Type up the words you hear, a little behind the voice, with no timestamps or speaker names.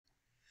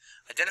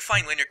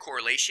Identifying linear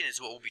correlation is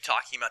what we'll be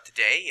talking about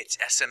today. It's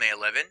SMA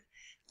 11.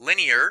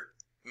 Linear,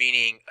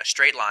 meaning a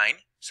straight line.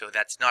 So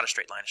that's not a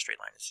straight line. A straight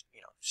line is,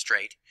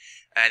 straight.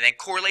 And then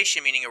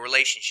correlation, meaning a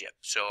relationship.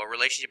 So a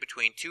relationship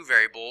between two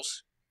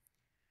variables,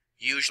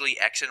 usually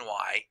x and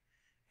y.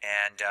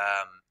 And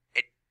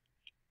it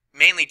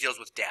mainly deals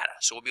with data.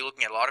 So we'll be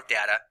looking at a lot of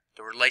data,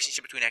 the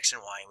relationship between x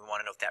and y, and we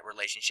want to know if that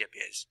relationship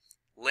is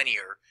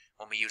linear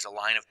when we use a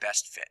line of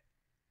best fit.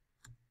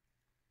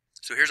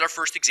 So here's our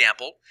first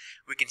example.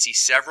 We can see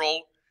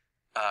several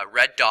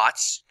red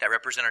dots that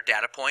represent our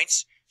data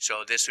points.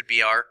 So this would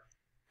be our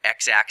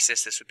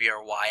x-axis, this would be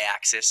our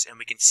y-axis, and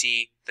we can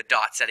see the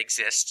dots that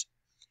exist.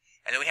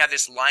 And then we have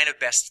this line of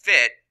best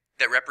fit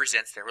that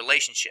represents their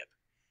relationship.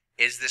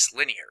 Is this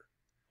linear?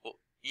 Well,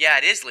 yeah,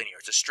 it is linear.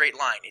 It's a straight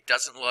line. It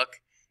doesn't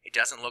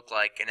look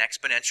like an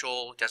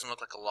exponential. It doesn't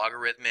look like a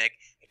logarithmic.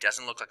 It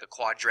doesn't look like a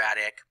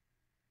quadratic.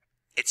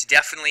 It's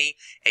definitely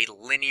a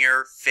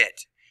linear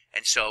fit.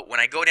 And so when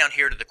I go down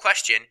here to the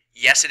question,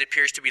 yes, it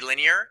appears to be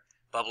linear,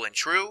 bubble in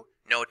true.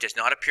 No, it does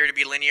not appear to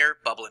be linear,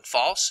 bubble in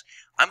false.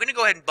 I'm going to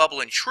go ahead and bubble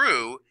in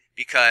true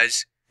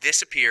because this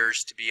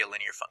appears to be a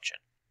linear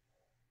function.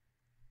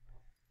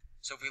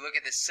 So if we look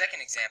at this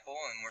second example,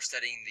 and we're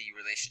studying the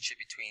relationship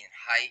between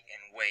height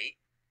and weight,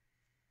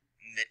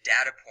 and the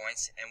data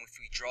points, and if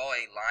we draw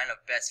a line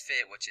of best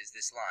fit, which is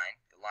this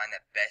line, the line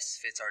that best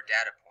fits our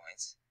data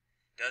points,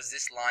 does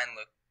this line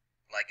look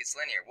like it's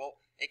linear? Well,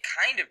 it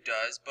kind of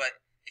does,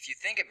 but if you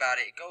think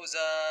about it, it goes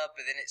up,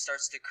 and then it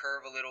starts to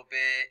curve a little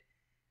bit,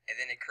 and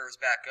then it curves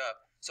back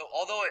up. So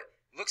although it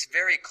looks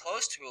very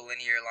close to a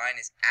linear line,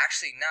 it's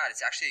actually not.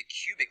 It's actually a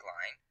cubic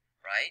line,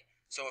 right?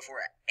 So if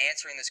we're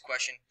answering this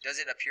question, does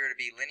it appear to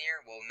be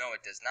linear? Well, no,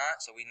 it does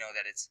not, so we know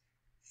that it's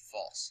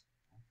false.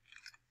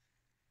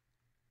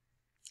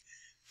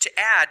 To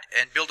add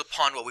and build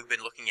upon what we've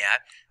been looking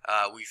at,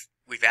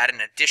 we've added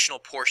an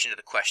additional portion to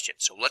the question.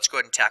 So let's go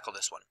ahead and tackle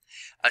this one.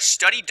 A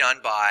study done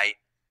by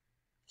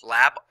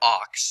Lab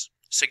Ox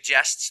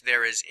suggests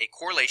there is a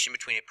correlation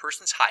between a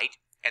person's height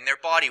and their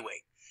body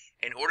weight.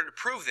 In order to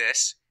prove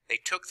this, they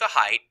took the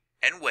height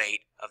and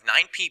weight of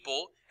 9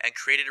 people and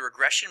created a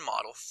regression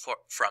model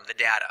from the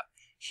data.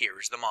 Here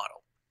is the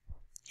model.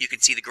 You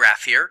can see the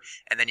graph here,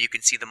 and then you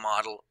can see the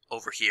model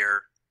over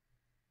here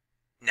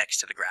next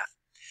to the graph.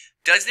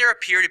 Does there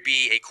appear to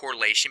be a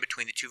correlation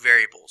between the two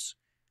variables?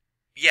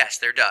 Yes,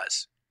 there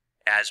does.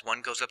 As one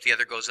goes up, the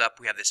other goes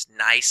up. We have this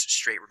nice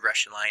straight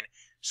regression line,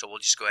 so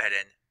we'll just go ahead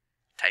and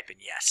type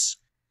in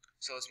yes.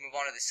 So let's move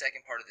on to the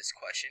second part of this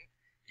question.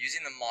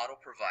 Using the model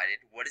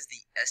provided, what is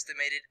the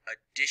estimated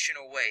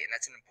additional weight, and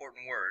that's an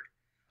important word,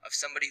 of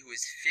somebody who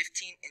is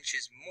 15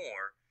 inches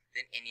more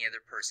than any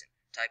other person?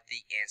 Type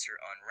the answer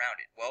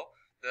unrounded. Well,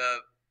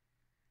 the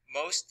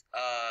most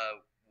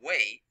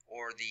weight,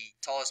 or the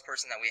tallest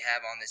person that we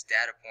have on this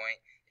data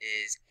point,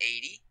 is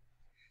 80.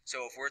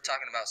 So if we're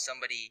talking about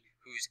somebody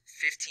who's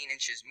 15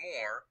 inches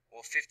more,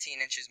 well,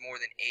 15 inches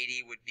more than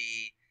 80 would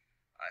be,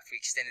 if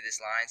we extended this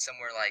line,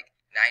 somewhere like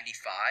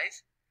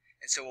 95.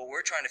 And so what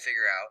we're trying to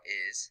figure out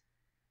is,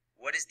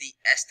 what is the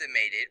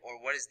estimated, or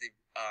what is the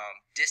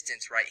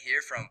distance right here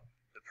from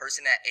the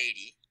person at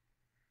 80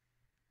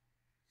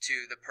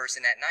 to the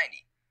person at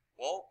 90?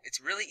 Well,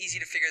 it's really easy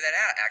to figure that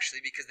out,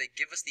 actually, because they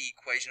give us the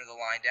equation of the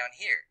line down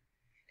here.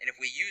 And if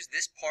we use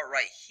this part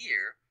right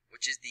here,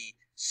 which is the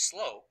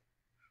slope,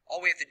 all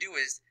we have to do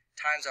is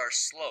times our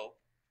slope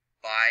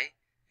by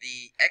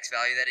the x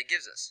value that it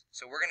gives us.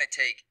 So we're going to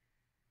take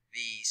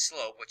the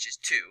slope, which is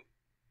 2,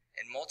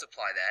 and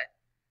multiply that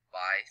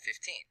by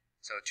 15.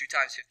 So 2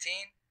 times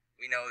 15,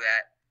 we know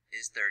that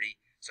is 30.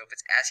 So if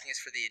it's asking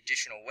us for the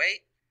additional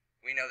weight,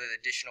 we know that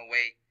the additional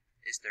weight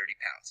is 30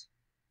 pounds.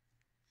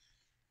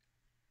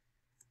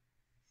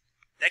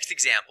 Next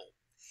example.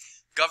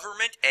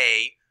 Government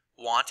A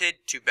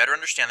wanted to better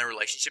understand the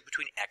relationship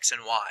between x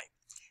and y.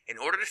 In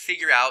order to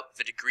figure out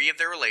the degree of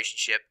their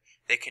relationship,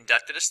 they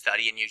conducted a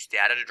study and used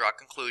data to draw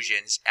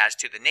conclusions as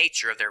to the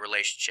nature of their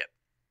relationship.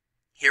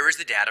 Here is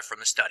the data from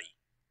the study.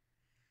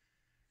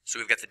 So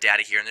we've got the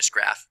data here in this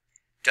graph.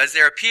 Does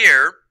there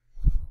appear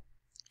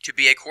to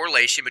be a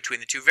correlation between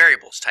the two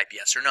variables? Type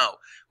yes or no.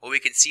 Well, we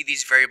can see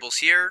these variables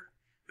here.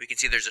 We can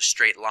see there's a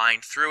straight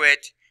line through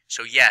it.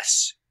 So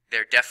yes,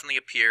 there definitely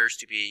appears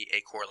to be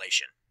a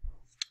correlation.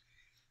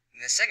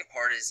 And the second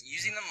part is,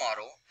 using the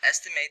model,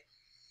 estimate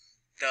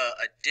the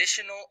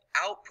additional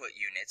output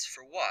units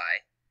for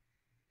y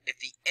if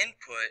the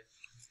input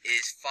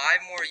is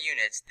 5 more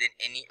units than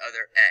any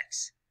other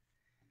x.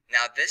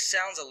 Now this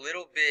sounds a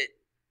little bit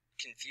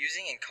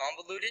confusing and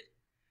convoluted.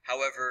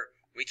 However,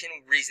 we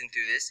can reason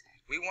through this.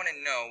 We want to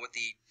know what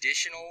the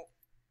additional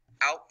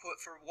output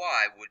for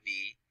y would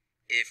be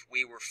if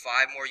we were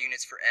 5 more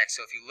units for x.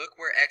 So if you look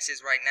where x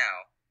is right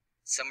now,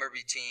 somewhere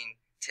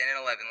between 10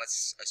 and 11,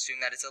 let's assume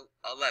that it's 11.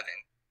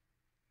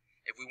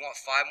 If we want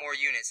 5 more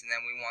units, and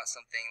then we want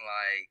something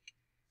like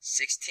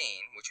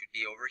 16, which would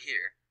be over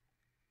here.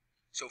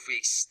 So if we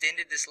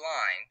extended this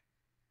line,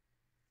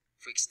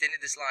 from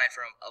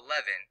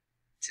 11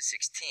 to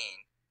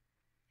 16,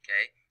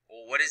 okay,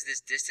 well, what is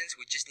this distance?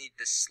 We just need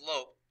the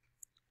slope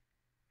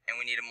and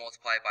we need to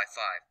multiply it by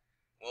 5.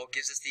 Well, it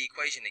gives us the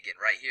equation again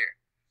right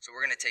here. So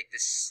we're going to take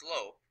this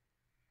slope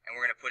and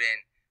we're going to put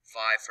in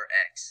 5 for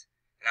x.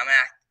 And I'm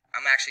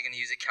actually going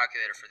to use a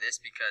calculator for this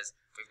because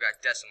we've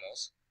got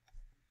decimals.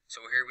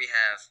 So here we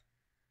have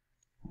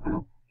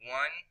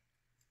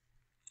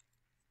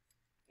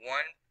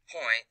 1.7565,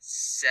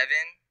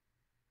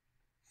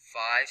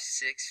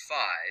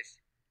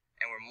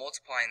 and we're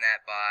multiplying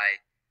that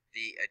by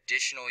the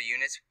additional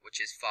units,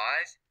 which is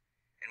 5,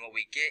 and what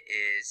we get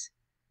is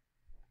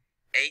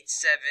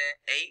 8.7825.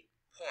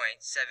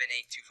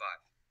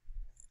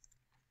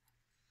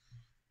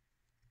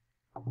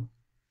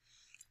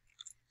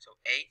 So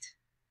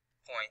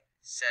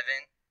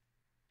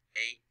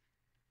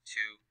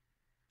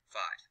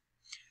 8.7825.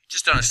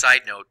 Just on a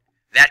side note,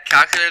 that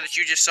calculator that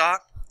you just saw,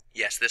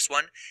 yes, this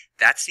one,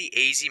 that's the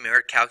AZ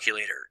Merit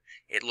calculator.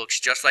 It looks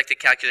just like the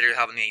calculator you'll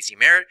have on the AZ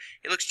Merit.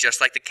 It looks just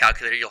like the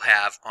calculator you'll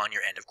have on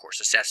your end of course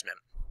assessment.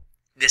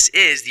 This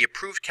is the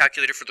approved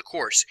calculator for the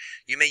course.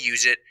 You may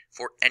use it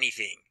for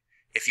anything.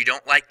 If you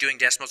don't like doing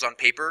decimals on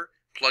paper,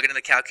 plug it in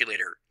the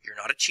calculator. You're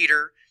not a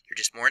cheater. You're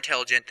just more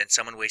intelligent than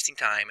someone wasting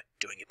time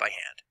doing it by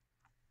hand.